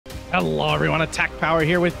Hello everyone, Atkpwr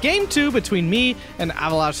here with Game 2 between me and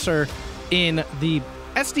Avalser in the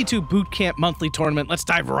SD2 Bootcamp monthly tournament. Let's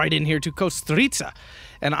dive right in here to Kostritsa.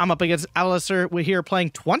 And I'm up against Avalser. We're here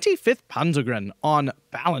playing 25th Panzergrenadier on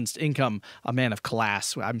balanced income, a man of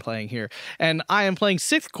class I'm playing here. And I am playing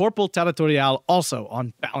 6th Corpul Territorial, also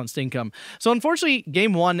on balanced income. So unfortunately,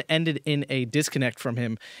 game 1 ended in a disconnect from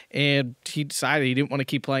him, and he decided he didn't want to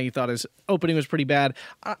keep playing. He thought his opening was pretty bad.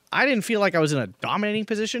 I didn't feel like I was in a dominating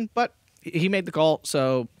position, but he made the call,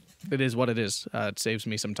 so it is what it is. It saves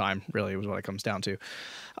me some time, really, is what it comes down to.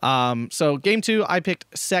 So game 2, I picked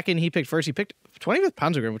second. He picked first. He picked 25th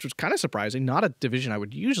Panzergrenadier, which was kind of surprising. Not a division I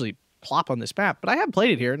would usually plop on this map, but I have played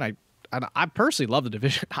it here, and I personally love the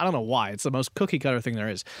division. I don't know why. It's the most cookie-cutter thing there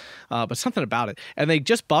is, but something about it. And they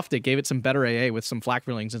just buffed it, gave it some better AA with some flak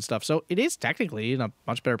railings and stuff, so it is technically in a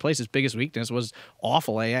much better place. Its biggest weakness was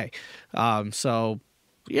awful AA. So,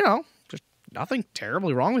 you know, nothing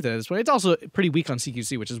terribly wrong with it. It's also pretty weak on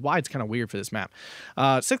CQC, which is why it's kind of weird for this map.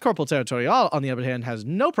 6th Corpul Territorial, on the other hand, has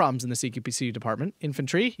no problems in the CQPC department.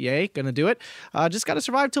 Infantry, yay, gonna do it. Just gotta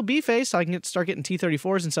survive till B phase so I can start getting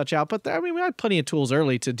T-34s and such out. But I mean, we had plenty of tools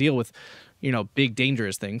early to deal with, you know, big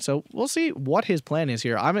dangerous things. So we'll see what his plan is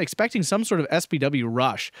here. I'm expecting some sort of SPW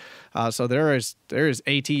rush. So there is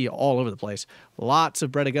AT all over the place. Lots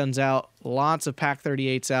of Breda guns out, lots of Pack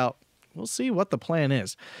 38s out. We'll see what the plan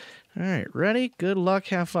is. All right, ready? Good luck,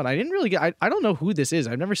 have fun. I didn't really get... I don't know who this is.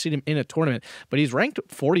 I've never seen him in a tournament, but he's ranked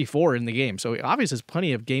 44 in the game, so he obviously has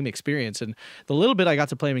plenty of game experience, and the little bit I got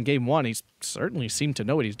to play him in game 1, he certainly seemed to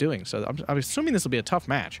know what he's doing, so I'm assuming this will be a tough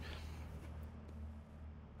match.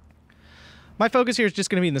 My focus here is just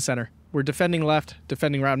going to be in the center. We're defending left,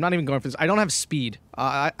 defending right. I'm not even going for this. I don't have speed.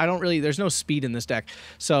 I don't really... There's no speed in this deck,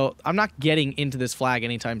 so I'm not getting into this flag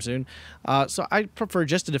anytime soon. So I prefer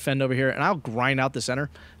just to defend over here, and I'll grind out the center,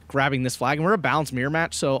 grabbing this flag. And we're a balanced mirror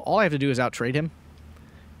match, so all I have to do is out-trade him,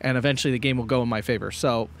 and eventually the game will go in my favor.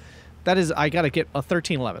 So that is... I got to get a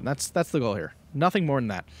 13-11. That's the goal here. Nothing more than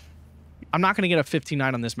that. I'm not going to get a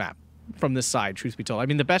 15-9 on this map from this side, truth be told. I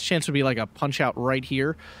mean, the best chance would be like a punch-out right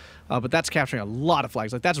here, but that's capturing a lot of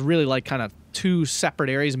flags. Like, that's really like kind of 2 separate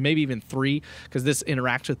areas, maybe even 3, because this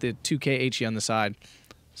interacts with the 2K HE on the side.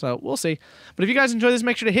 So we'll see. But if you guys enjoy this,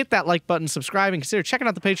 make sure to hit that like button, subscribe, and consider checking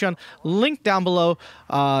out the Patreon. Link down below.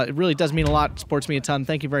 It really does mean a lot. It supports me a ton.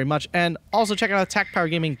 Thank you very much. And also check out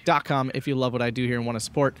Atkpwrgaming.com if you love what I do here and want to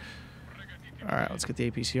support. All right, let's get the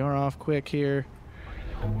APCR off quick here.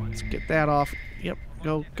 Let's get that off. Yep.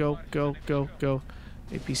 Go, go, go, go, go.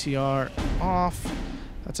 APCR off.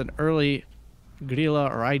 That's an early Grilla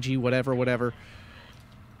or IG, whatever.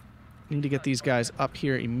 Need to get these guys up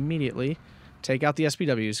here immediately. Take out the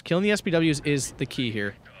SPWs. Killing the SPWs is the key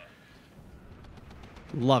here.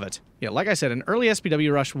 Love it. Yeah, like I said, an early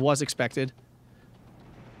SPW rush was expected.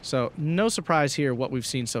 So, no surprise here what we've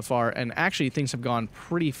seen so far. And actually, things have gone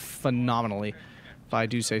pretty phenomenally, if I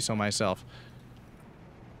do say so myself.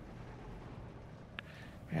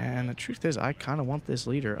 And the truth is, I kind of want this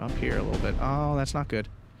leader up here a little bit. Oh, that's not good.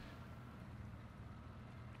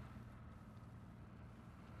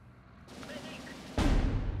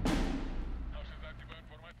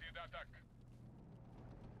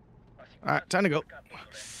 All right, time to go.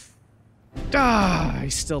 Ah, I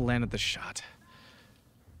still landed the shot.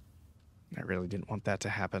 I really didn't want that to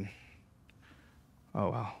happen.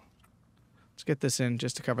 Oh, well. Let's get this in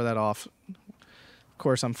just to cover that off. Of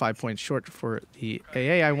course, I'm 5 points short for the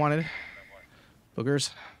AA I wanted. Boogers.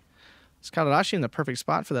 Skadadashi in the perfect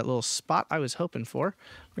spot for that little spot I was hoping for.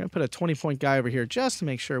 We're going to put a 20-point guy over here just to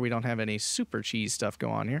make sure we don't have any super cheese stuff go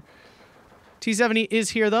on here. T-70 is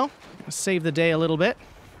here, though. Save the day a little bit.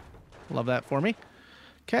 Love that for me.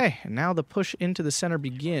 Okay, and now the push into the center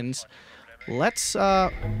begins. Let's,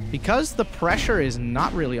 because the pressure is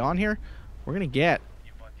not really on here, we're going to get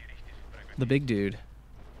the big dude.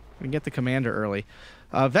 We're going to get the commander early.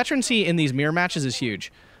 Veterancy in these mirror matches is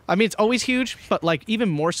huge. I mean, it's always huge, but, like, even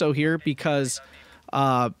more so here because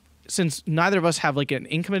since neither of us have, like, an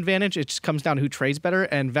income advantage, it just comes down to who trades better,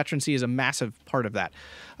 and veterancy is a massive part of that.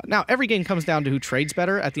 Now, every game comes down to who trades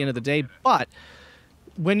better at the end of the day, but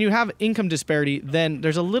when you have income disparity, then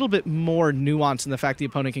there's a little bit more nuance in the fact the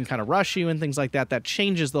opponent can kind of rush you and things like that. That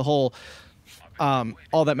changes the whole,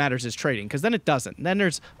 all that matters is trading, because then it doesn't. Then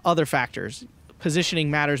there's other factors. Positioning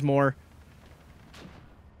matters more.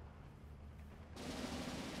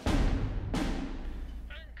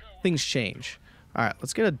 Things change. All right,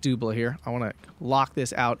 let's get a double here. I want to lock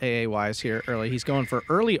this out AA-wise here early. He's going for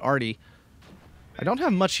early arty. I don't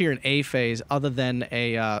have much here in A phase other than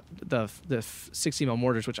a the 60 mil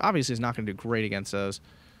mortars, which obviously is not going to do great against those.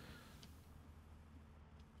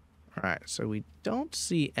 Alright, so we don't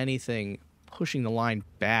see anything pushing the line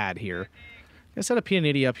bad here. I set a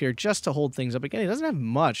Pianiti up here just to hold things up. Again, he doesn't have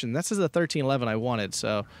much, and this is the 1311 I wanted,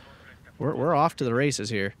 so we're off to the races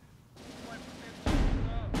here.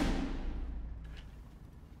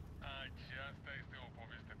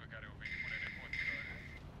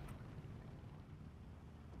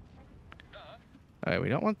 Alright, we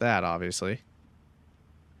don't want that, obviously.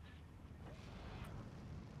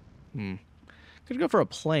 Could go for a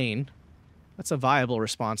plane. That's a viable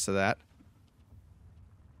response to that.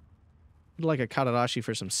 I'd like a Kadarashi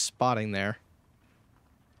for some spotting there.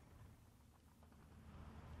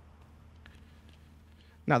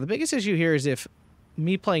 Now, the biggest issue here is if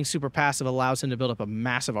me playing super passive allows him to build up a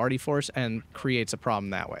massive arty force and creates a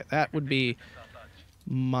problem that way. That would be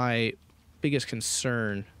my biggest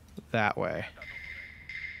concern that way.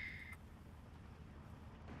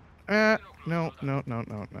 No.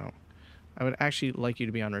 I would actually like you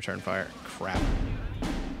to be on return fire. Crap.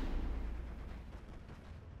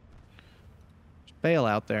 Just bail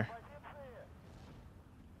out there.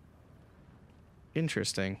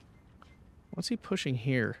 Interesting. What's he pushing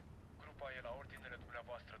here?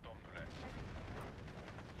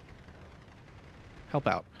 Help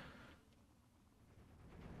out.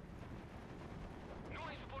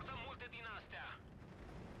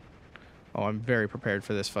 Oh, I'm very prepared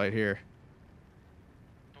for this fight here.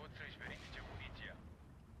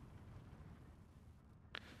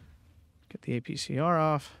 Get the APCR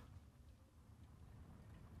off.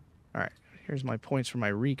 Alright, here's my points for my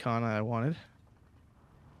recon I wanted.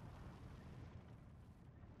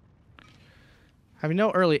 Having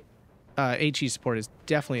no early HE support is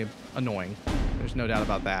definitely annoying. There's no doubt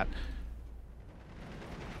about that.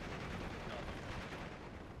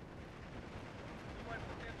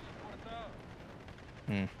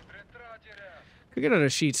 Could get out a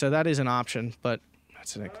sheet, so that is an option, but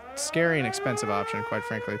that's a scary and expensive option, quite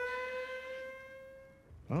frankly.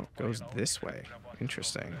 Oh, it goes this way.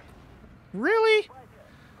 Interesting. Really?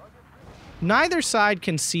 Neither side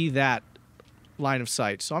can see that line of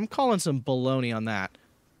sight, so I'm calling some baloney on that.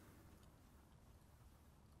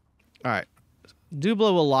 Alright.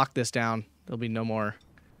 Dublo will lock this down. There'll be no more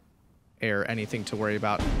air, anything to worry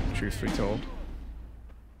about, truth be told.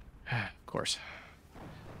 Of course.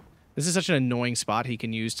 This is such an annoying spot he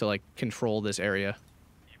can use to, like, control this area.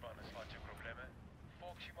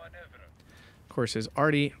 Of course, his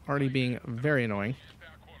arty being very annoying.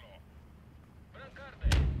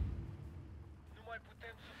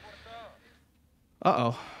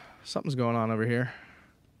 Uh-oh. Something's going on over here.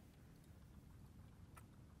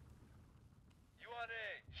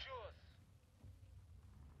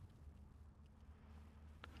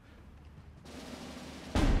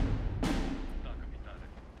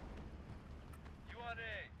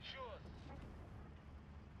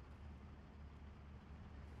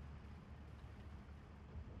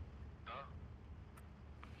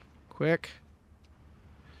 Quick.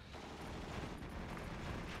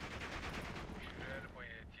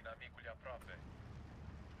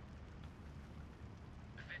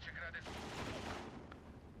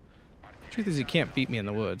 Truth is, he can't beat me in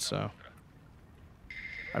the woods, so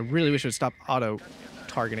I really wish it would stop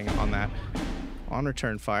auto-targeting on that. On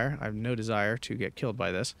return fire, I have no desire to get killed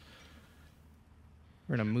by this.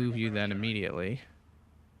 We're going to move you then immediately.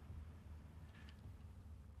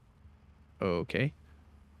 Okay.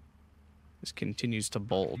 This continues to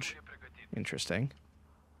bulge. Interesting.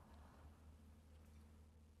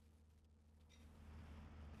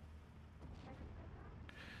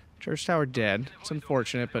 Church tower dead. It's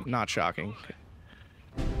unfortunate, but not shocking.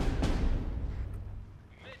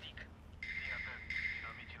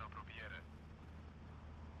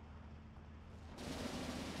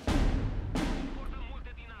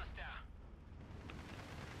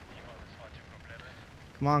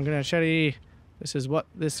 Come on, Ganachetti. This is what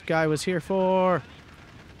this guy was here for.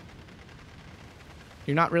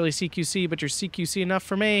 You're not really CQC, but you're CQC enough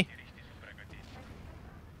for me.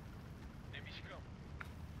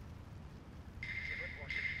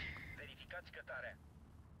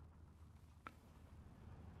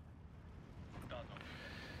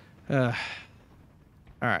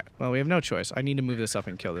 Alright, well, we have no choice. I need to move this up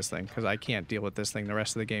and kill this thing, because I can't deal with this thing the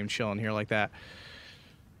rest of the game chilling here like that.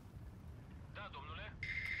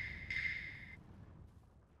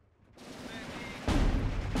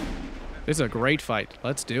 This is a great fight.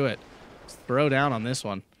 Let's do it. Let's throw down on this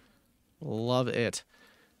one. Love it.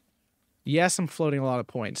 Yes, I'm floating a lot of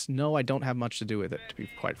points. No, I don't have much to do with it, to be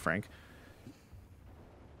quite frank.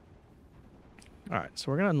 Alright,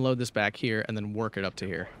 so we're going to unload this back here and then work it up to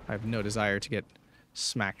here. I have no desire to get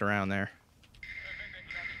smacked around there.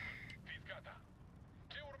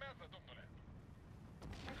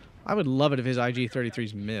 I would love it if his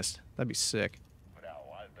IG-33s missed. That'd be sick.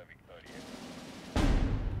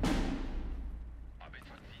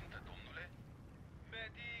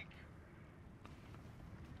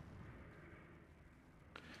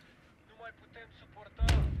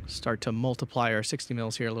 Start to multiply our 60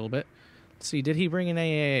 mils here a little bit. Let's see, did he bring an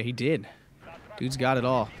AA? He did. Dude's got it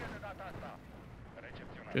all.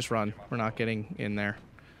 Just run. We're not getting in there.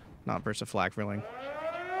 Not versus flak drilling.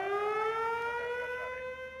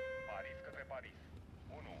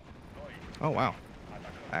 Oh, wow.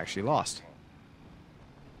 I actually lost.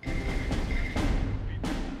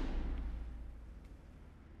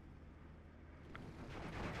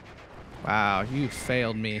 Wow, you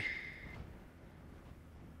failed me.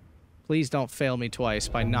 Please don't fail me twice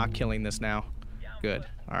by not killing this now. Good.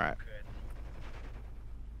 All right.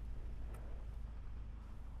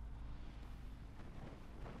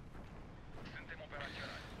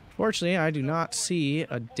 Fortunately, I do not see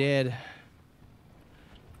a dead...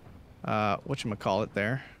 whatchamacallit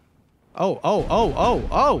there.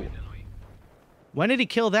 Oh! When did he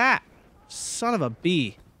kill that? Son of a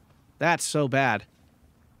bee. That's so bad.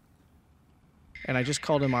 And I just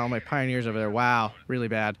called in all my pioneers over there. Wow, really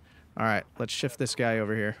bad. Alright, let's shift this guy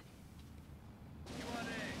over here.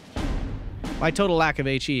 My total lack of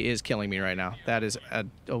HE is killing me right now. That is a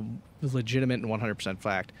legitimate and 100%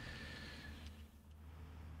 fact.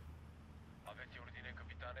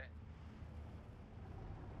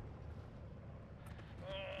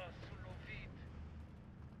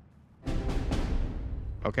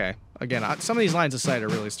 Okay, again, some of these lines of sight are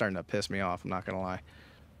really starting to piss me off, I'm not gonna lie.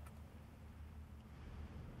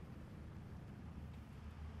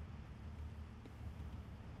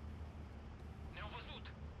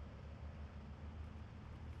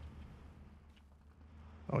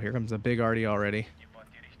 Oh, here comes the big arty already.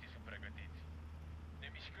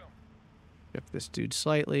 Shift this dude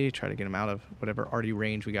slightly, try to get him out of whatever arty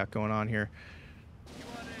range we got going on here.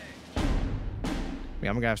 Yeah,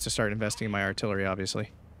 I'm gonna have to start investing in my artillery, obviously.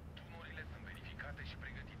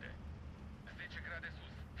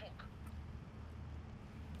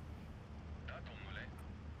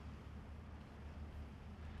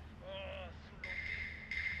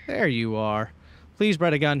 There you are. Please,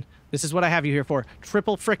 Bredagun. This is what I have you here for.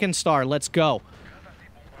 Triple frickin' star. Let's go.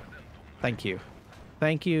 Thank you.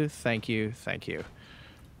 Thank you, thank you, thank you.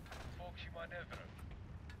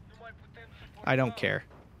 I don't care.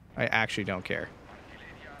 I actually don't care.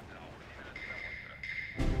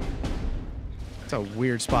 It's a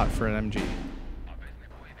weird spot for an MG.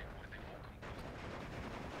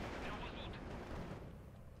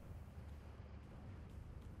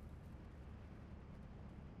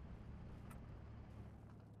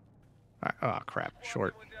 Oh, crap.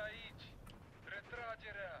 Short.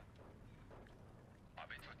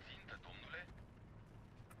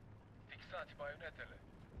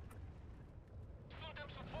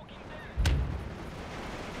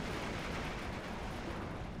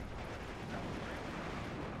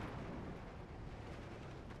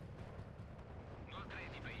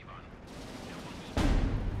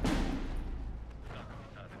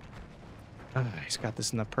 He's got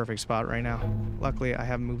this in the perfect spot right now. Luckily, I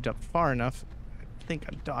haven't moved up far enough. I think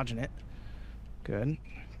I'm dodging it. Good.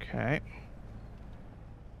 Okay.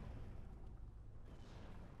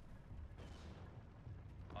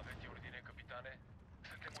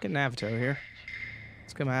 Let's get an Avto here.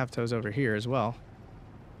 Let's get my Avtos over here as well.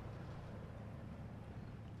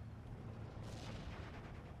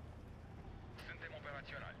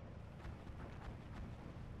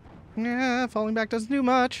 Yeah, falling back doesn't do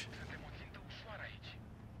much.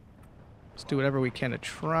 Let's do whatever we can to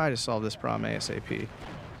try to solve this problem ASAP.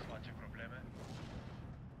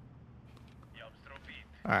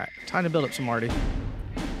 Alright, time to build up some arty.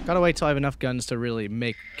 Gotta wait till I have enough guns to really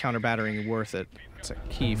make counter-battering worth it. It's a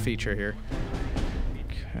key feature here.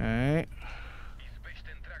 Okay.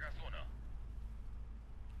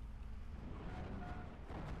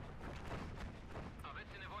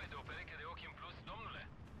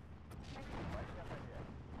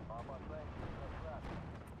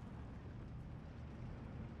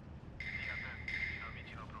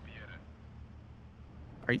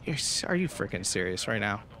 Are you freaking serious right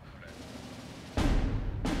now?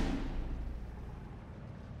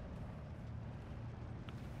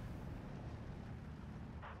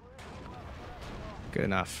 Good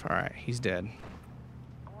enough. All right, he's dead.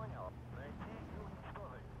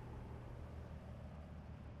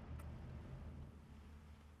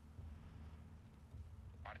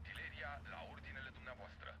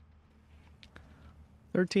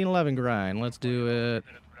 $13.11 grind. Let's do it.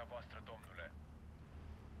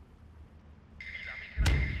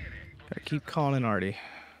 Gotta keep calling in arty.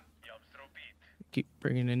 Keep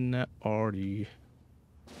bringing in that arty.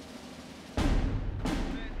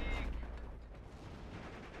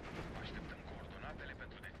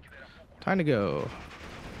 Time to go.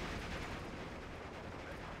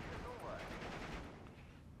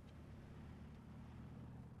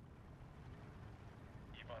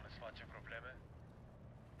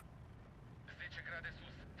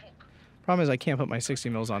 Problem is I can't put my 60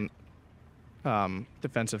 mils on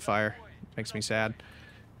defensive fire. Makes me sad.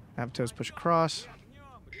 Aptos push across.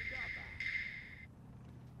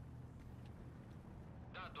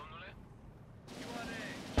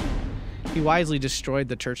 He wisely destroyed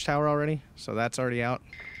the church tower already, so that's already out.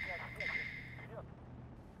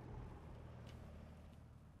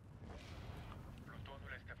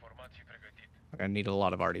 I need a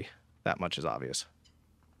lot of arty. That much is obvious.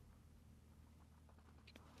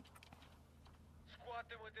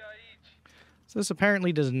 So this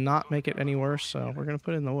apparently does not make it any worse, so we're going to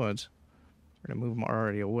put it in the woods. We're going to move them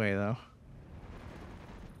already away, though.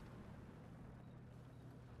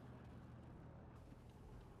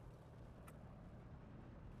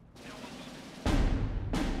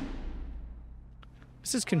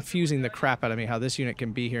 This is confusing the crap out of me, how this unit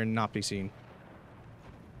can be here and not be seen.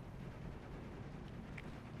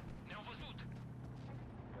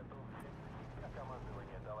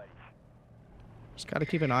 Just gotta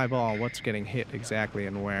keep an eyeball on what's getting hit exactly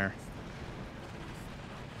and where.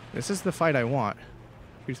 This is the fight I want,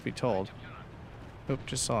 truth be told. Oop,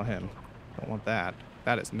 just saw him. Don't want that.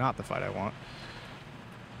 That is not the fight I want.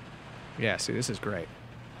 Yeah, see, this is great.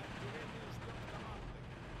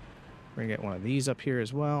 We're gonna get one of these up here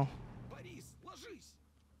as well.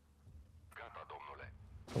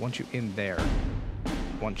 I want you in there.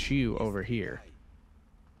 I want you over here.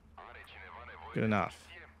 Good enough.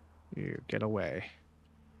 You get away.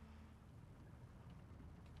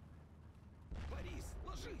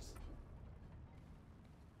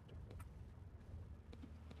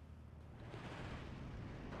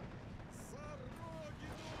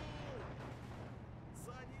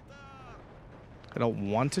 I don't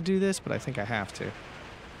want to do this, but I think I have to. The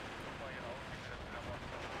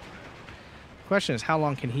question is, how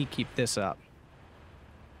long can he keep this up?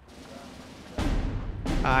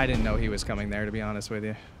 I didn't know he was coming there, to be honest with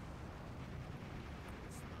you.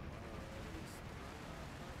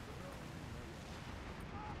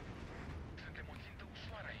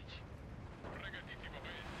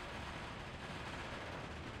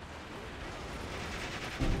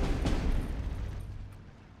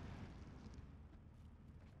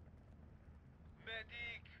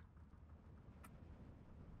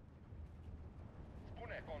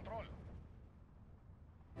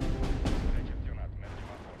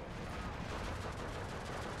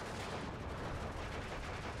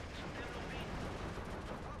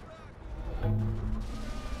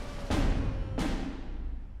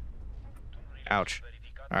 Ouch.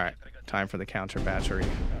 Alright, time for the counter battery.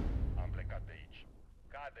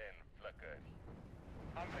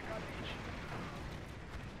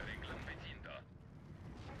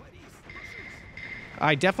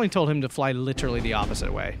 I definitely told him to fly literally the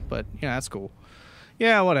opposite way, but yeah, that's cool.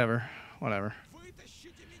 Yeah, whatever. Whatever.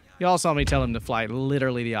 Y'all saw me tell him to fly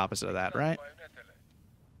literally the opposite of that, right?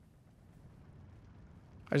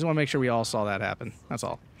 I just want to make sure we all saw that happen. That's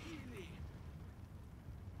all.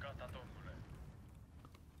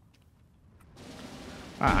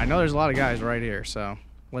 I know there's a lot of guys right here, so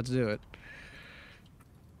let's do it.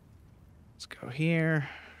 Let's go here.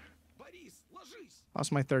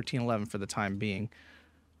 Lost my 1311 for the time being.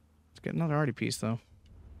 Let's get another arty piece, though.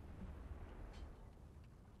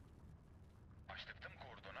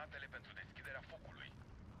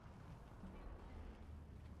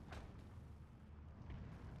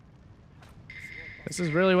 This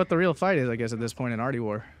is really what the real fight is, I guess, at this point in arty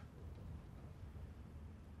war.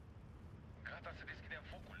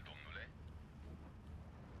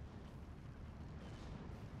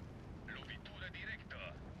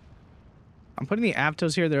 I'm putting the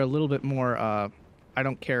Aptos here. They're a little bit more, I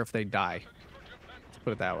don't care if they die. Let's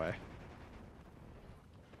put it that way.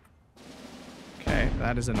 Okay,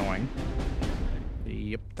 that is annoying.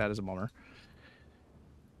 Yep, that is a bummer.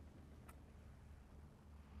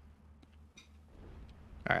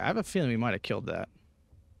 Alright, I have a feeling we might have killed that.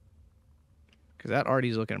 Because that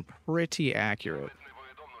arty's looking pretty accurate.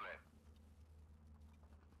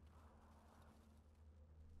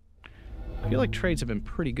 I feel like trades have been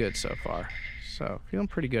pretty good so far. So, feeling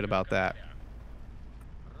pretty good about that.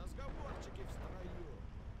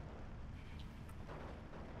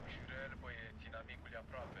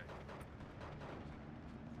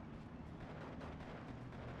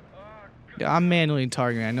 Yeah, I'm manually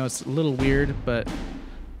targeting. I know it's a little weird, but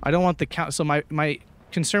I don't want the count. So my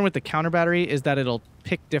concern with the counter battery is that it'll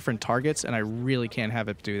pick different targets, and I really can't have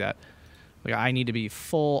it do that. Like, I need to be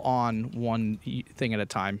full on one thing at a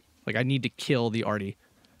time. Like, I need to kill the arty.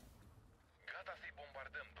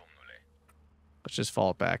 Let's just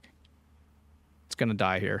fall it back. It's gonna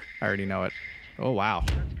die here. I already know it. Oh, wow.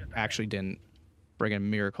 Actually didn't. Friggin'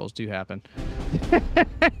 miracles do happen.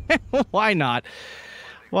 Why not?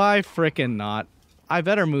 Why frickin' not? I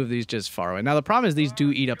better move these just far away. Now, the problem is these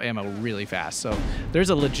do eat up ammo really fast, so there's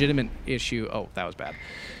a legitimate issue. Oh, that was bad.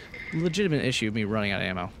 Legitimate issue of me running out of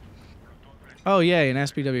ammo. Oh, yay, an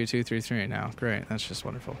SPW233 now. Great, that's just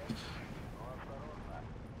wonderful.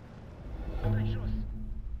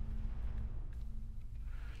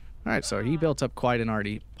 Alright, so he built up quite an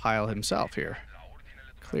arty pile himself here.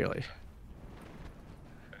 Clearly.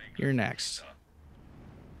 You're next.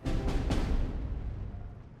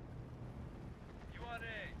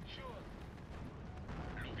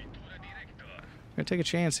 Gonna take a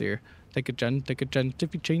chance here. Take a chance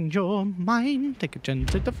if you change your mind. Take a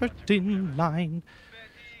chance at the first in line.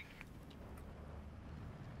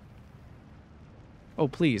 Oh,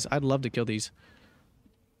 please. I'd love to kill these.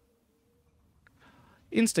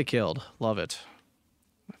 Insta-killed. Love it.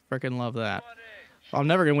 I freaking love that. I'm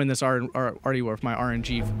never gonna win this arty war if my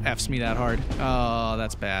RNG Fs me that hard. Oh,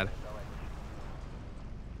 that's bad.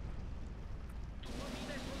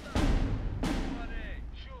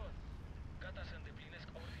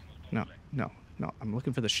 No, no, no. I'm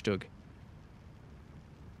looking for the Stug.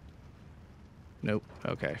 Nope.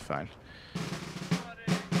 Okay, fine.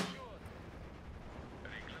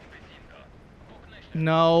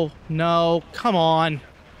 No, no, come on.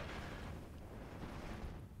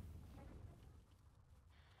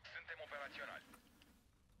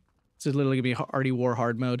 This is literally gonna be arty war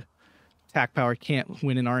hard mode. Attack power can't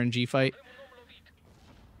win an RNG fight.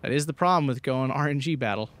 That is the problem with going RNG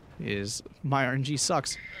battle, is my RNG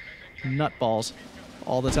sucks. Nutballs.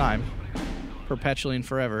 All the time. Perpetually and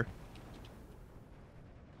forever.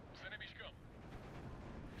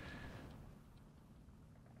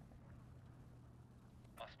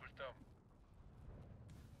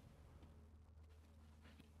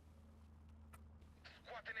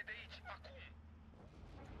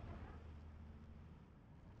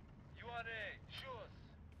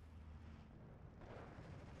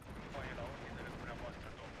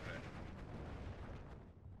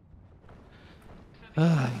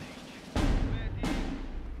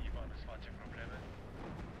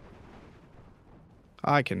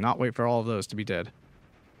 I cannot wait for all of those to be dead.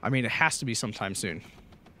 I mean, it has to be sometime soon.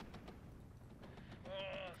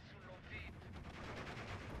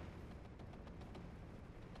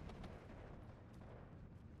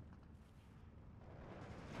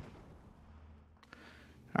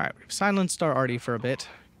 Alright, we've silenced our arty for a bit,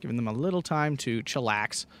 giving them a little time to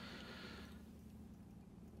chillax.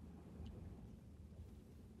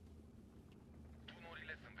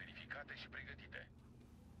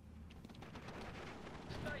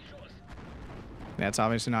 That's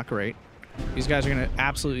obviously not great. These guys are going to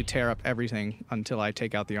absolutely tear up everything until I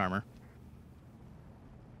take out the armor.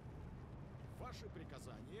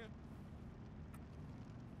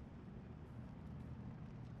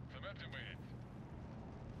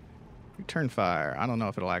 Return fire. I don't know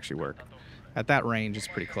if it'll actually work. At that range, it's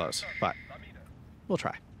pretty close, but we'll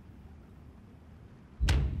try.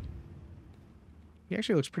 He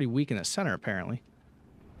actually looks pretty weak in the center, apparently.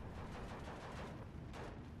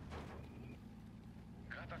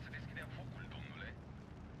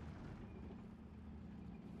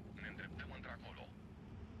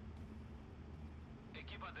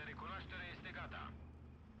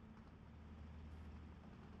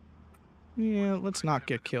 Yeah, let's not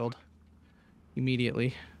get killed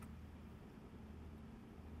immediately.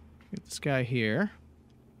 Get this guy here.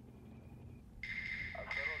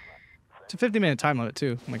 It's a 50-minute time limit,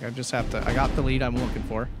 too. Like, I just have to... I got the lead I'm looking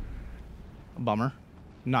for. A bummer.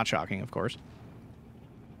 Not shocking, of course.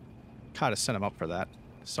 Gotta set him up for that.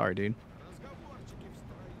 Sorry, dude.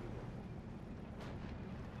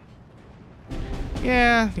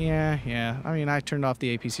 Yeah. I mean, I turned off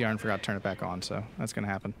the APCR and forgot to turn it back on, so that's gonna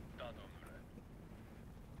happen.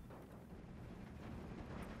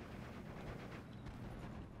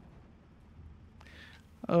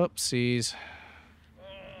 Oopsies.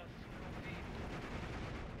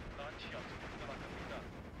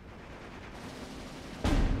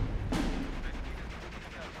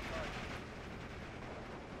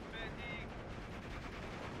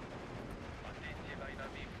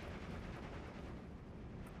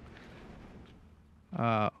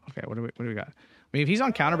 Okay, what do we got? I mean, if he's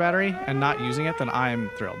on counter battery and not using it, then I'm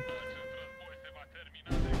thrilled.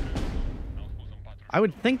 I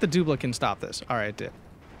would think the Dubla can stop this. All right, it did.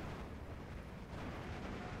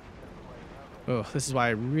 Oh, this is why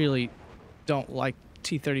I really don't like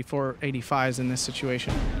T-34 85s in this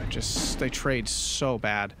situation. Just, they trade so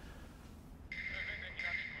bad.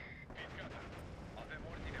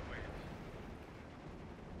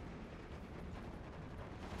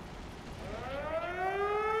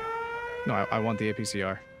 No, I want the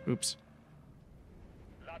APCR. Oops.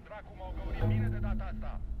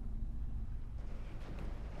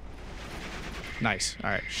 Nice. All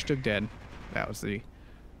right, Stug dead. That was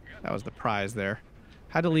the prize there.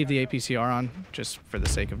 Had to leave the APCR on just for the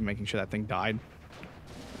sake of making sure that thing died.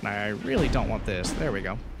 And I really don't want this. There we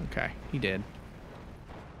go. Okay, he did.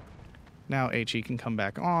 Now HE can come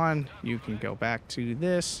back on. You can go back to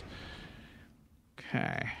this.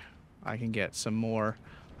 Okay. I can get some more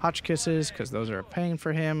Hotchkisses because those are a pain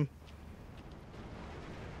for him.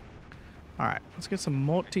 Alright, let's get some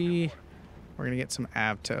multi. We're going to get some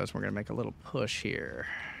Avtos. We're going to make a little push here.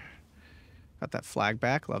 Got that flag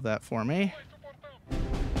back. Love that for me.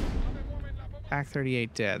 Pack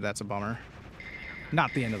 38 dead. That's a bummer.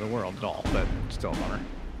 Not the end of the world at all, but still a bummer.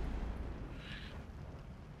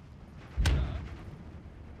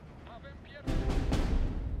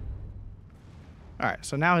 Alright,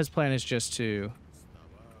 so now his plan is just to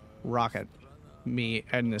rocket me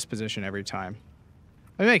in this position every time.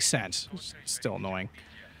 It makes sense. It's still annoying.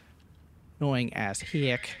 Annoying as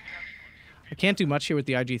heck. I can't do much here with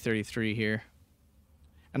the IG-33 here.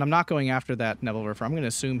 And I'm not going after that Nebelwerfer. I'm going to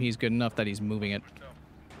assume he's good enough that he's moving it.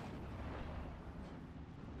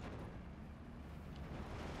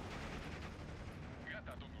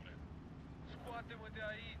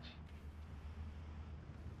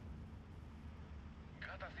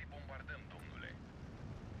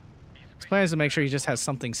 His plan is to make sure he just has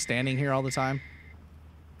something standing here all the time.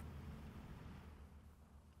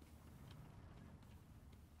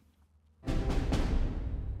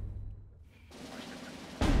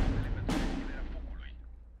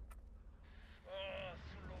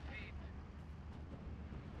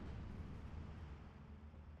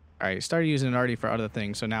 Alright, he started using it already for other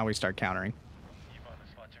things, so now we start countering.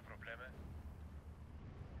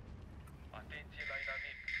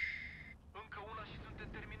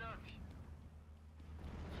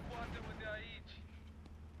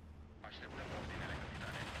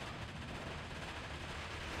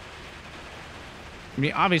 I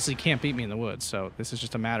mean, obviously can't beat me in the woods, so this is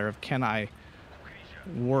just a matter of can I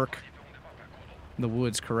work the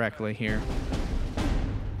woods correctly here.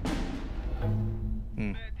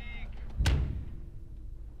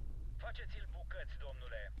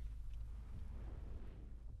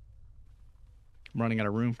 I'm running out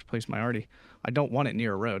of room to place my arty. I don't want it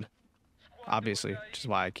near a road, obviously, which is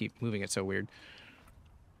why I keep moving it so weird.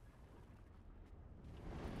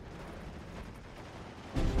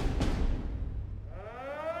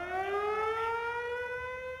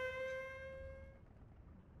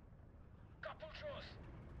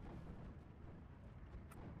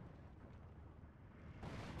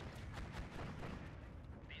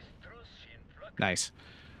 Nice.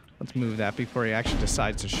 Let's move that before he actually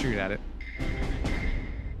decides to shoot at it.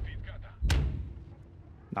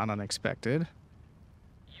 Not unexpected.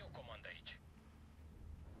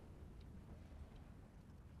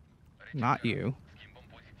 Not you.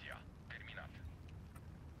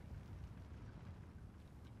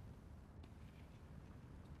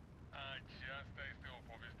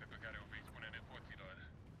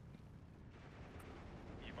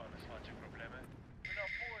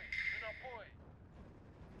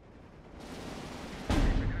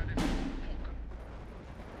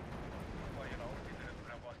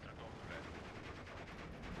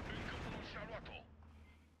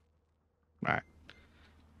 Alright.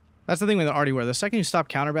 That's the thing with the arty where the second you stop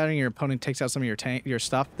counterbatting, your opponent takes out some of your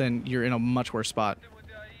stuff, then you're in a much worse spot.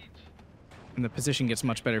 And the position gets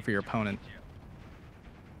much better for your opponent.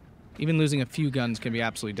 Even losing a few guns can be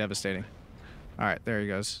absolutely devastating. Alright, there he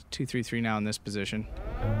goes. 2-3-3 now in this position.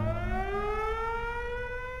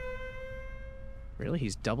 Really?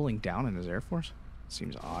 He's doubling down in his Air Force?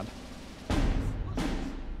 Seems odd.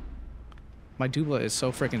 My Dubla is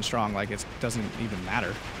so freaking strong, like it doesn't even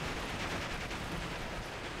matter.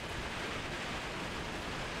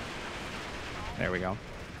 There we go.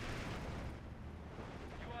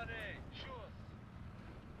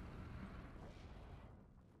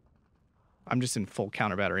 I'm just in full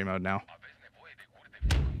counter battery mode now.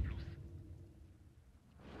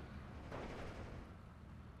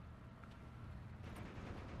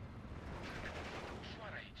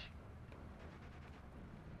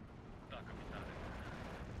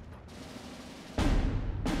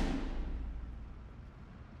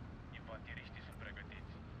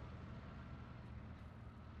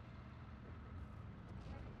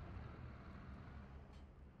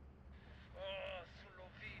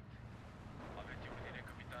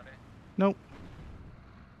 Nope.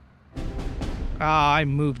 Ah, I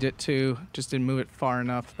moved it too. Just didn't move it far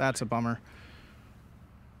enough. That's a bummer.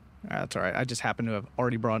 That's alright. I just happen to have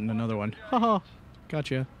already brought in another one. Haha.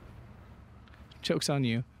 Gotcha. Joke's on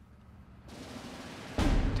you.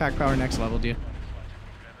 Attack power next level, dude.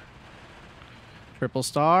 Triple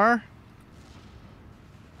star.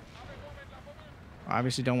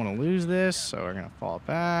 Obviously don't want to lose this, so we're going to fall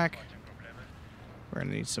back. We're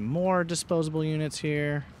going to need some more disposable units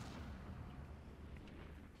here.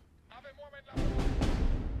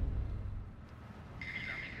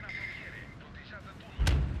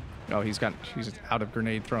 Oh, he's out of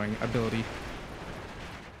grenade throwing ability.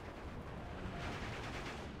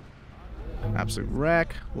 Absolute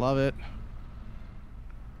wreck. Love it.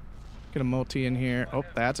 Get a multi in here. Oh,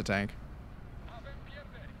 that's a tank.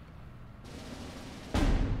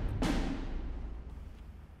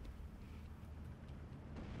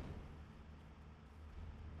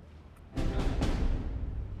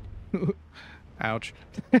 Ouch.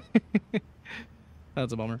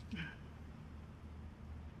 That's a bummer.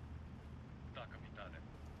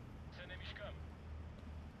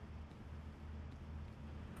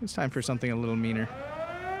 It's time for something a little meaner.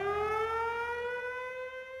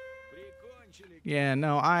 Yeah,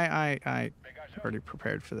 no, I already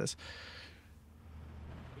prepared for this.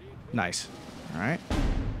 Nice. Alright.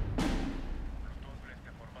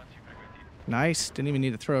 Nice. Didn't even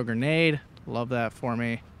need to throw a grenade. Love that for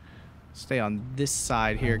me. Stay on this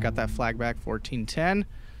side here. Got that flag back. 1410.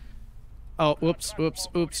 Oh, whoops, whoops,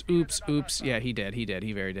 oops, oops, oops. Yeah, he did. He did.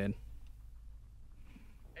 He very did.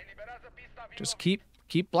 Just keep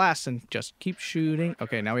blasting. Just keep shooting.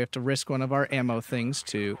 Okay, now we have to risk one of our ammo things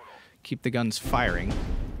to keep the guns firing.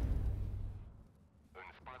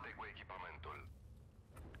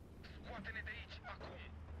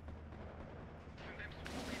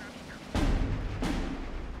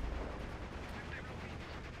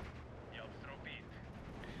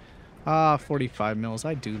 Ah, 45 mils.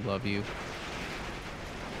 I do love you.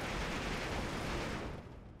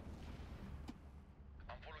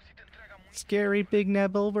 Scary big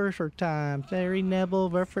nebulver for time. Very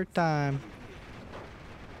nebulver for time.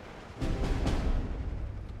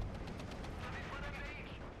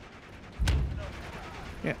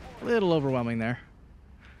 Yeah, a little overwhelming there.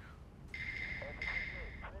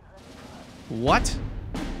 What?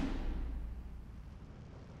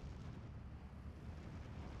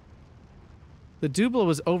 The Dubla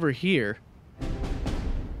was over here.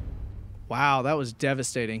 Wow, that was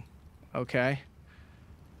devastating. Okay.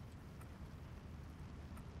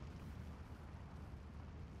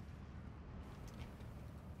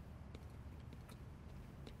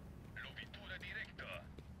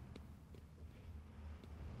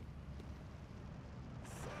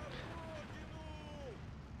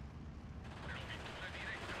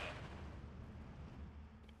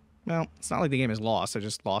 Well, it's not like the game is lost. I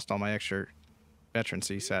just lost all my extra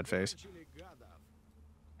veterancy, sad face.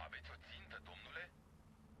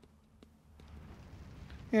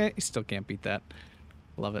 Yeah, you still can't beat that.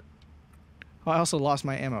 Love it. Oh, I also lost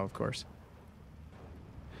my ammo, of course.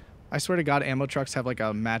 I swear to God, ammo trucks have like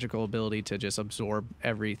a magical ability to just absorb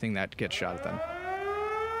everything that gets shot at them.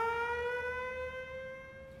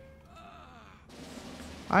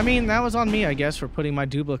 I mean, that was on me, I guess, for putting my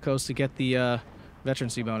duplicos to get the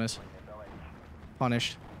veterancy bonus.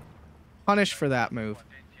 Punished. Punished for that move.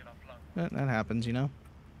 That happens, you know?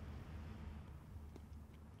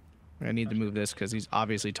 I need to move this because he's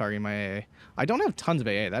obviously targeting my AA. I don't have tons of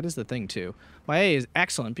AA. That is the thing, too. My AA is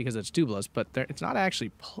excellent because it's dublas, but it's not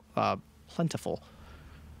actually plentiful.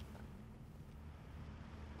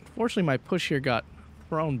 Unfortunately, my push here got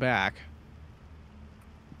thrown back.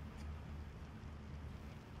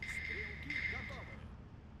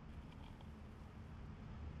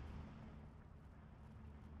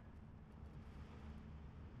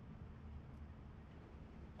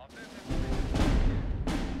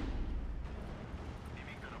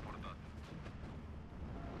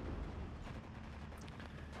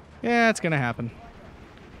 Yeah, it's gonna happen.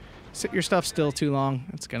 Sit your stuff still too long.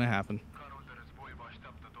 It's gonna happen.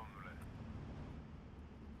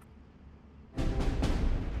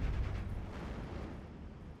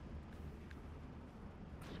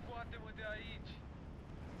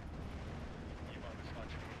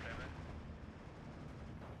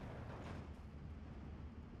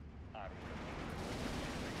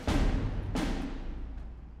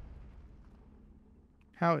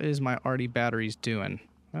 How is my arty batteries doing?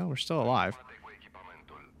 Well, we're still alive.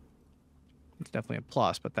 It's definitely a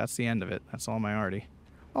plus, but that's the end of it. That's all my arty.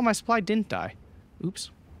 Oh, my supply didn't die.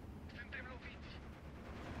 Oops.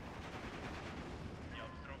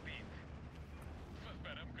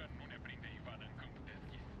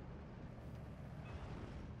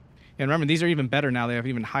 And remember, these are even better now. They have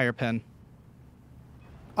even higher pen.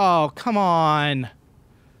 Oh, come on.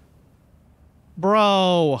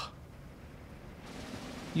 Bro.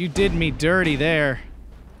 You did me dirty there.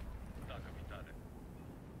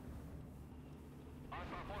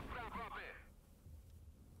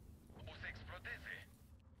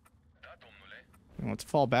 Let's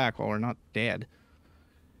fall back while we're not dead.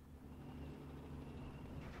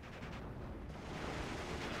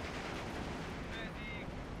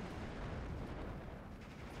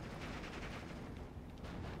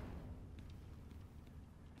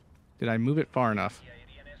 Did I move it far enough?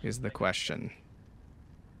 Is the question.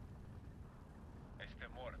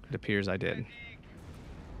 It appears I did.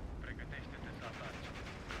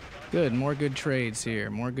 Good, more good trades here.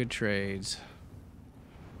 More good trades.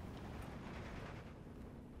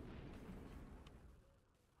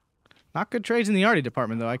 Not good trades in the arty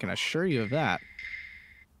department, though, I can assure you of that.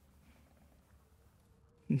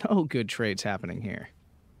 No good trades happening here.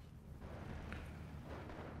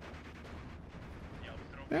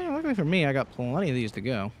 Yeah, luckily for me, I got plenty of these to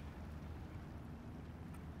go.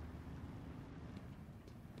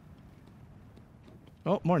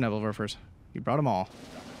 Oh, more Nebelwerfers. You brought them all.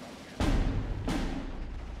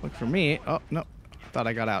 Look for me. Oh, no. Thought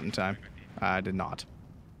I got out in time. I did not.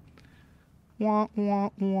 Wah, wah,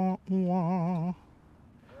 wah, wah. Am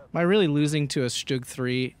I really losing to a Stug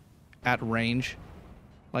 3 at range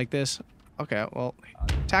like this? Okay, well,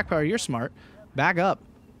 Atkpwr, you're smart. Back up.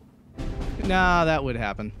 Nah, that would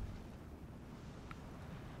happen.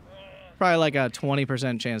 Probably like a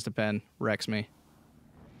 20% chance to pen. Wrecks me.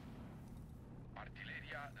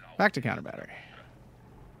 Back to counter battery.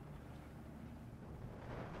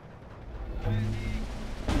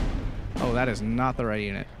 Oh, that is not the right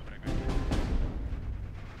unit.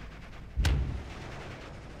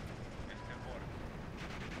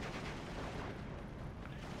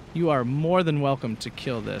 You are more than welcome to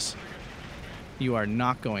kill this. You are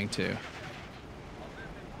not going to.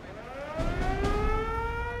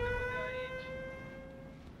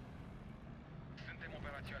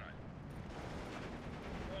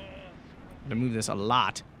 I'm gonna move this a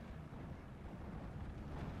lot.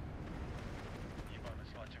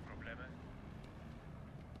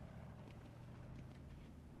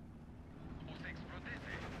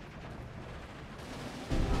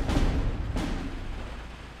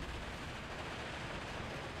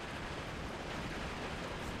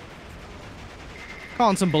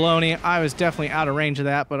 Calling some baloney. I was definitely out of range of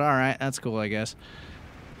that, but alright, that's cool, I guess.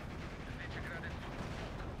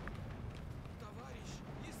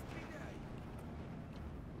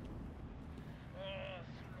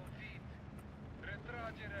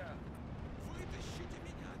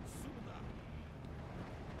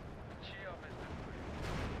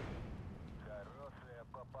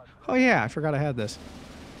 Oh yeah, I forgot I had this.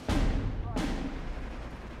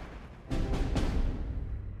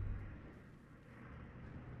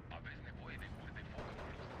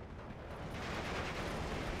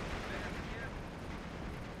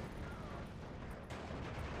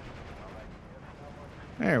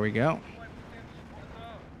 There we go.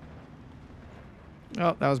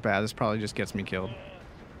 Oh, that was bad. This probably just gets me killed.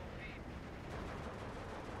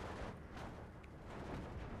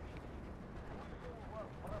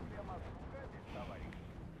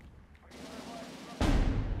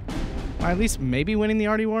 Am I at least maybe winning the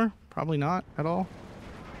arty war? Probably not at all.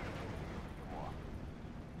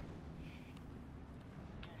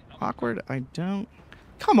 Awkward, I don't...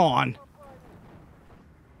 Come on!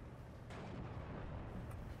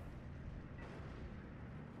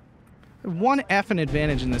 One effing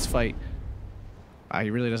advantage in this fight. Ah,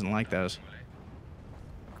 he really doesn't like those.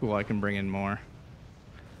 Cool, I can bring in more.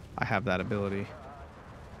 I have that ability.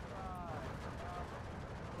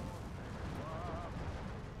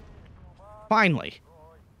 Finally.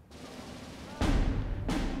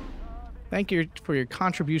 Thank you for your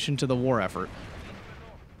contribution to the war effort.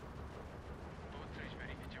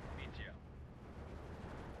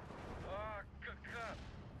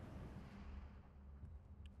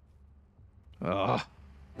 Ugh.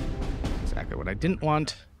 Exactly what I didn't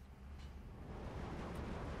want.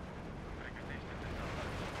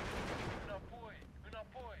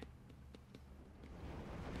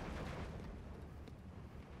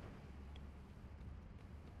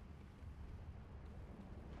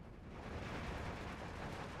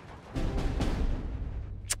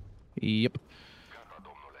 Yep.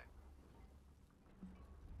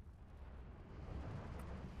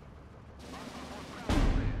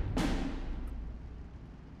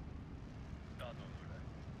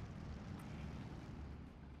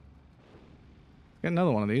 Get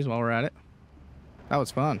another one of these while we're at it. That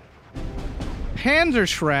was fun.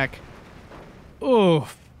 Panzerschreck.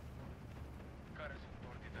 Oof.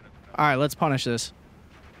 Alright, let's punish this.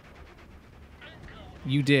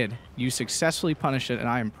 You did. You successfully punished it, and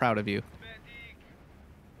I am proud of you.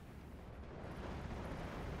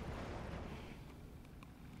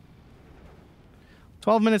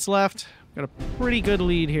 "12 minutes left. Got a pretty good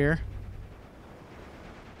lead here.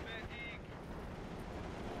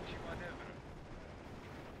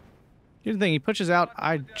 Here's the thing, he pushes out,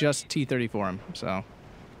 I just T-34 him, so.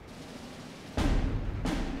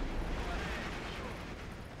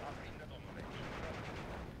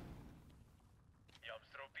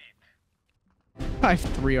 I have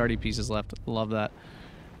 3 RD pieces left. Love that.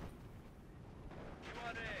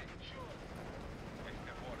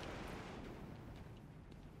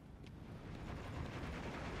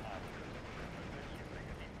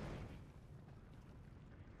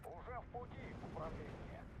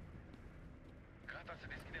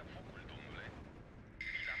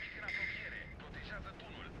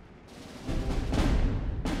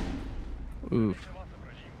 Oof.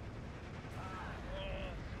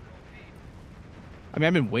 I mean,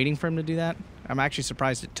 I've been waiting for him to do that. I'm actually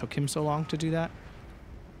surprised it took him so long to do that.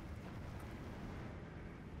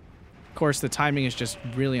 Of course, the timing is just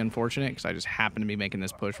really unfortunate because I just happen to be making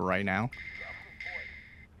this push right now.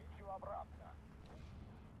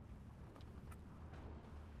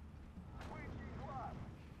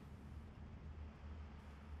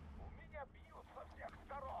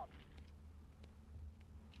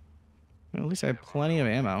 Well, at least I have plenty of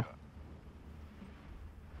ammo.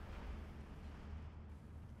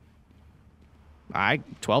 I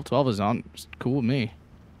 12-12 is on. It's cool with me.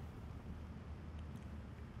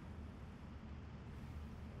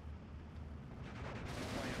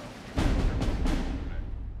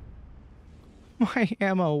 My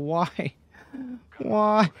ammo, why?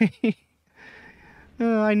 Why?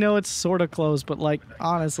 I know it's sort of close, but like,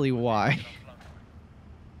 honestly, why?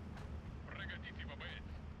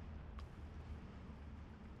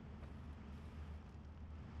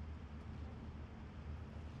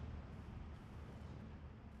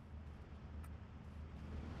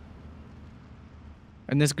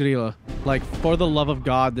 And this gorilla, like, for the love of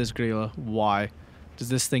God, this gorilla, why does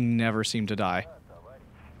this thing never seem to die?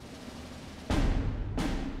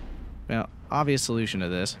 Now, obvious solution to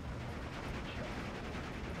this.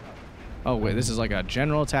 Oh, wait, this is like a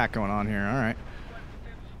general attack going on here. All right.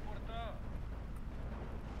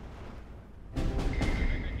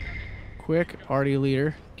 Quick, RD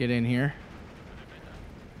leader, get in here.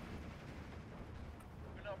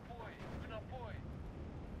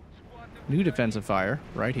 New defensive fire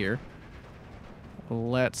right here.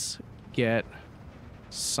 Let's get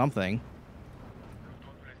something.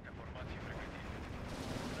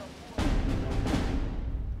 I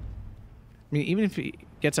mean, even if he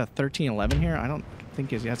gets a 13-11 here, I don't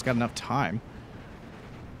think he's got enough time.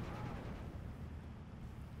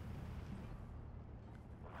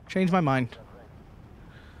 Change my mind.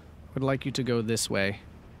 Would like you to go this way.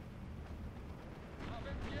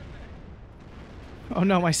 Oh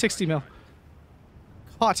no, my 60 mil.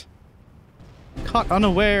 Caught. Caught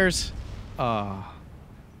unawares. And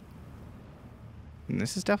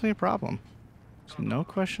this is definitely a problem. So no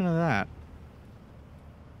question of that.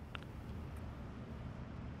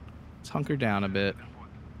 Let's hunker down a bit.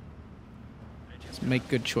 Let's make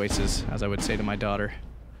good choices, as I would say to my daughter.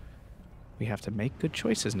 We have to make good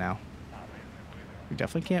choices now. We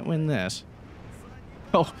definitely can't win this.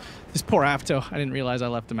 Oh, this poor Apto. I didn't realize I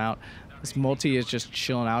left him out. This multi is just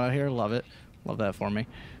chilling out here. Love it. Love that for me.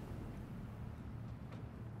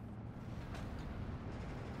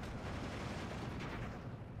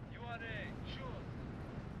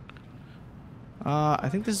 I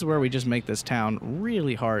think this is where we just make this town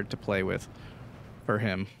really hard to play with for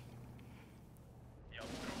him.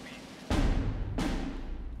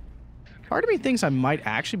 Part of me thinks I might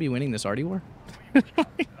actually be winning this RD war.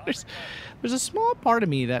 There's a small part of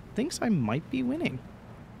me that thinks I might be winning.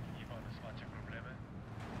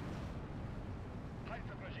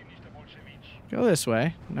 Go this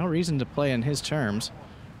way. No reason to play in his terms.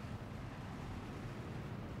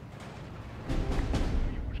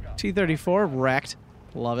 T-34 wrecked.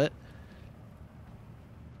 Love it.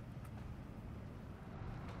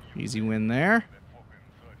 Easy win there.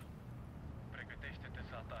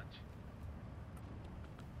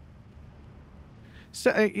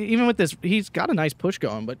 So, even with this, he's got a nice push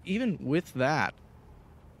going, but even with that,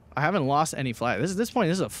 I haven't lost any flag. At this point,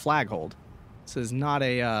 this is a flag hold. This is not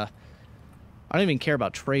a... I don't even care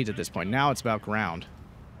about trades at this point. Now it's about ground.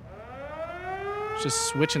 Just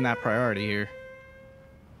switching that priority here.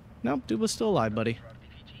 Nope, dude was still alive, buddy.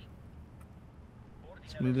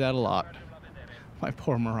 Let's move that a lot. My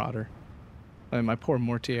poor Marauder. I mean, my poor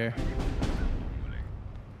Mortier.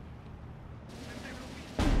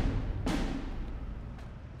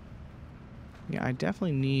 Yeah, I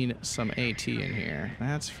definitely need some AT in here.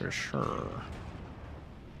 That's for sure.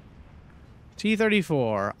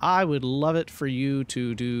 T-34. I would love it for you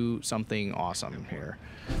to do something awesome here.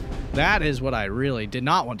 That is what I really did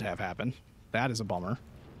not want to have happen. That is a bummer.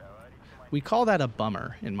 We call that a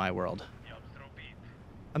bummer in my world.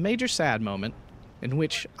 A major sad moment in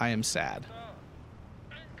which I am sad.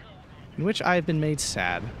 In which I have been made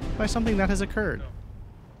sad by something that has occurred.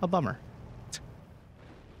 A bummer.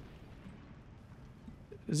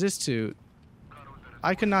 Ziz2,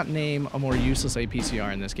 I could not name a more useless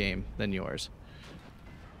APCR in this game than yours.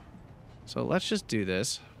 So let's just do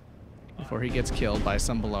this before he gets killed by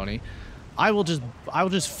some baloney. I will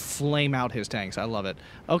just flame out his tanks. I love it.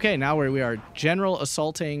 Okay, now we are general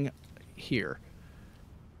assaulting here.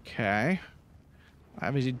 Okay. I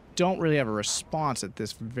obviously don't really have a response at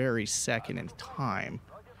this very second in time.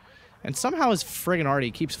 And somehow his friggin' arty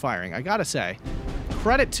keeps firing. I gotta say,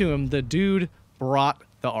 credit to him, the dude brought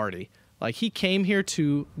the arty. Like, he came here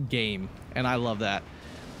to game, and I love that.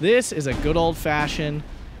 This is a good old-fashioned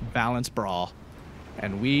balanced brawl,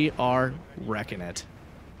 and we are wrecking it.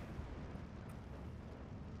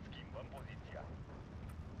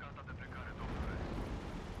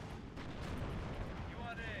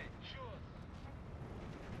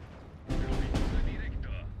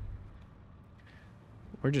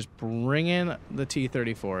 We're just bringing the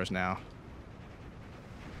T-34s now.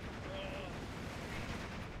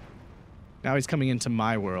 Now he's coming into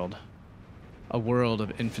my world. A world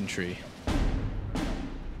of infantry.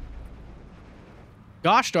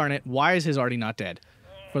 Gosh darn it, why is his arty not dead?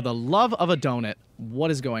 For the love of a donut,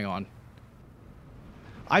 what is going on?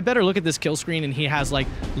 I better look at this kill screen and he has like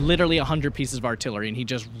literally 100 pieces of artillery and he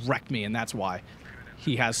just wrecked me, and that's why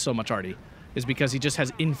he has so much arty. Is because he just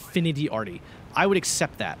has infinity arty. I would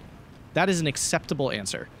accept that. That is an acceptable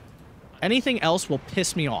answer. Anything else will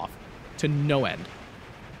piss me off to no end.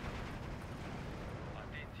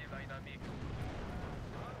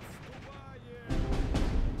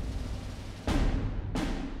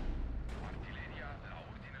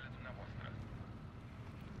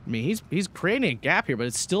 I mean, he's creating a gap here, but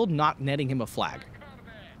it's still not netting him a flag.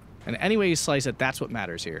 And any way you slice it, that's what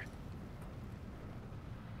matters here.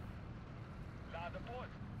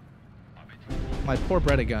 My poor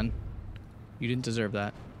Breda gun. You didn't deserve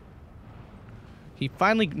that. He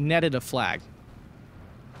finally netted a flag.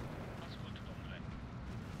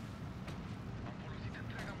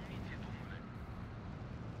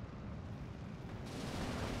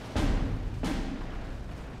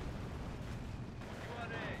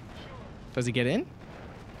 Does he get in?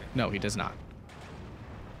 No, he does not.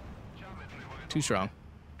 Too strong.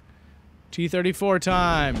 T-34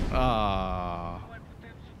 time. Aww.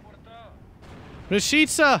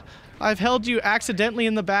 Kostritsa, I've held you accidentally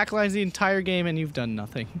in the backlines the entire game and you've done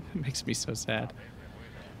nothing. It makes me so sad.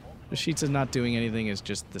 Kostritsa not doing anything is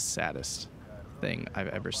just the saddest thing I've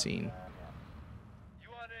ever seen.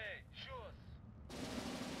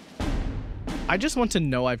 I just want to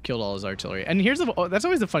know I've killed all his artillery. And here's that's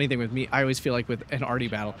always the funny thing with me. I always feel like with an arty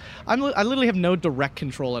battle, I literally have no direct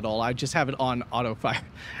control at all. I just have it on auto fire.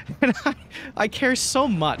 And I care so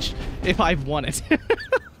much if I've won it.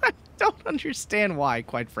 I don't understand why,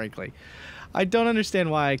 quite frankly. I don't understand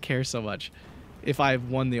why I care so much if I've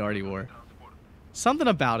won the arty war. Something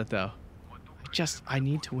about it, though. I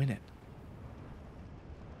need to win it.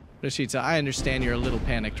 Kostritsa, I understand you're a little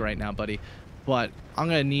panicked right now, buddy. But I'm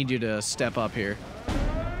going to need you to step up here.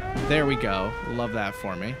 There we go. Love that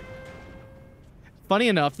for me. Funny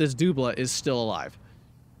enough, this Dubla is still alive.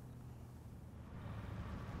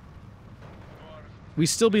 We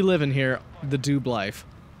still be living here the Dub life.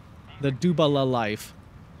 The Dubala life.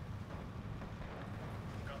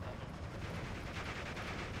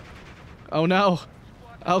 Oh no.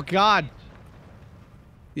 Oh god.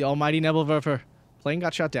 The almighty Nebelwerfer. Plane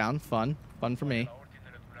got shot down. Fun. Fun for me.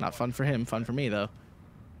 Not fun for him, fun for me, though.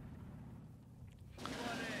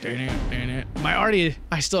 My arty,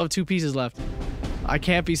 I still have 2 pieces left. I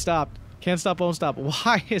can't be stopped. Can't stop, won't stop.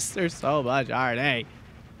 Why is there so much arty?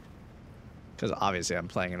 Because obviously I'm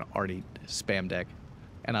playing an arty spam deck,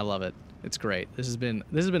 and I love it. It's great. This has been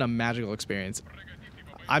a magical experience.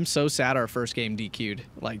 I'm so sad our first game DQ'd.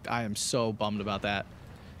 Like, I am so bummed about that.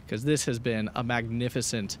 Because this has been a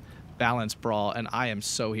magnificent balanced brawl, and I am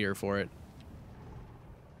so here for it.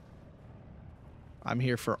 I'm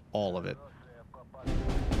here for all of it.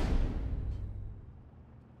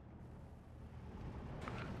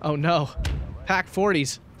 Oh no. Pack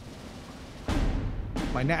 40s.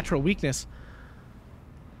 My natural weakness.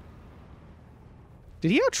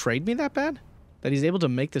 Did he out-trade me that bad? That he's able to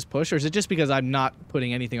make this push? Or is it just because I'm not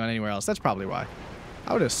putting anything on anywhere else? That's probably why.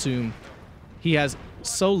 I would assume he has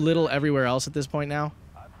so little everywhere else at this point now.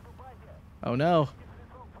 Oh no.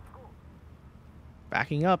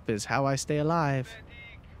 Backing up is how I stay alive.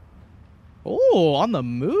 Oh, on the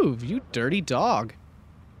move, you dirty dog.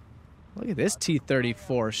 Look at this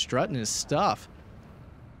T-34 strutting his stuff.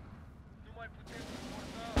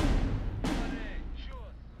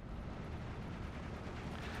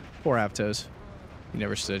 Poor Aptos. He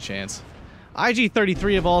never stood a chance.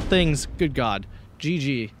 IG-33 of all things. Good God.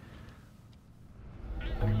 GG.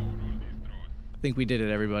 I think we did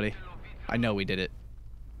it, everybody. I know we did it.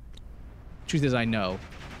 Truth is, I know.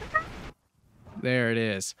 There it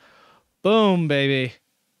is. Boom, baby.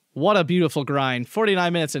 What a beautiful grind.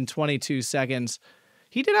 49 minutes and 22 seconds.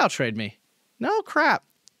 He did outtrade me. No crap.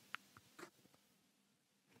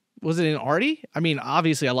 Was it in Arty? I mean,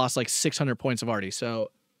 obviously I lost like 600 points of Arty,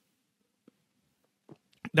 so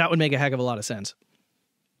that would make a heck of a lot of sense.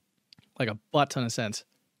 Like a butt ton of sense.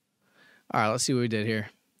 All right, let's see what we did here.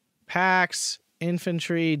 Packs,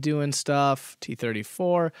 infantry, doing stuff,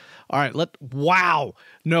 T-34. All right, wow.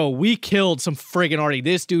 No, we killed some friggin' Arty.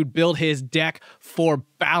 This dude built his deck for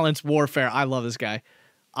balanced warfare. I love this guy.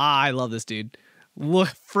 I love this dude. Look,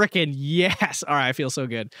 frickin' yes. All right, I feel so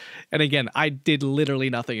good. And again, I did literally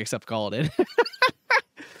nothing except call it in.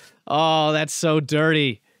 Oh, that's so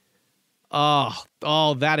dirty. Oh,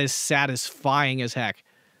 that is satisfying as heck.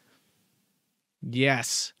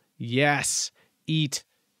 Yes. Yes. Eat.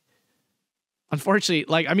 Unfortunately,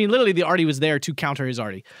 like, I mean, literally the Arty was there to counter his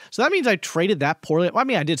Arty. So that means I traded that poorly. Well, I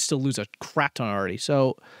mean, I did still lose a crap ton of Arty.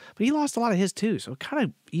 So, but he lost a lot of his too. So it kind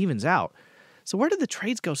of evens out. So where did the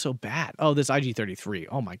trades go so bad? Oh, this IG-33.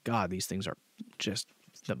 Oh my God, these things are just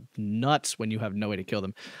the nuts when you have no way to kill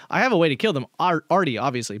them. I have a way to kill them, Arty,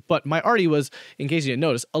 obviously, but my Arty was, in case you didn't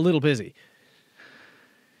notice, a little busy.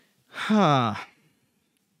 Huh.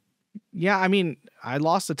 Yeah, I mean, I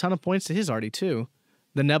lost a ton of points to his Arty too.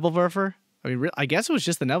 The Nebelwerfer. I mean, I guess it was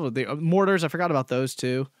just the Nebel. The mortars, I forgot about those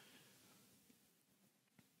too.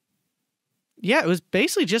 Yeah, it was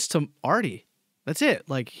basically just to Arty. That's it.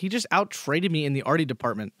 Like, he just out-traded me in the Arty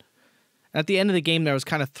department. At the end of the game, there was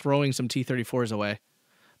kind of throwing some T-34s away.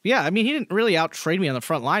 But yeah, I mean, he didn't really out-trade me on the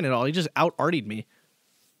front line at all. He just out-Artied me.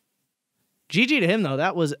 GG to him, though.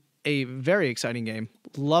 That was a very exciting game.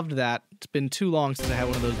 Loved that. It's been too long since I had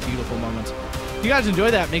one of those beautiful moments. If you guys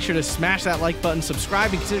enjoyed that, make sure to smash that like button, subscribe,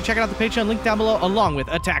 and consider checking out the Patreon link down below, along with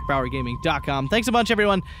attackpowergaming.com. Thanks a bunch,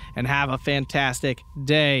 everyone, and have a fantastic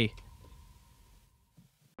day.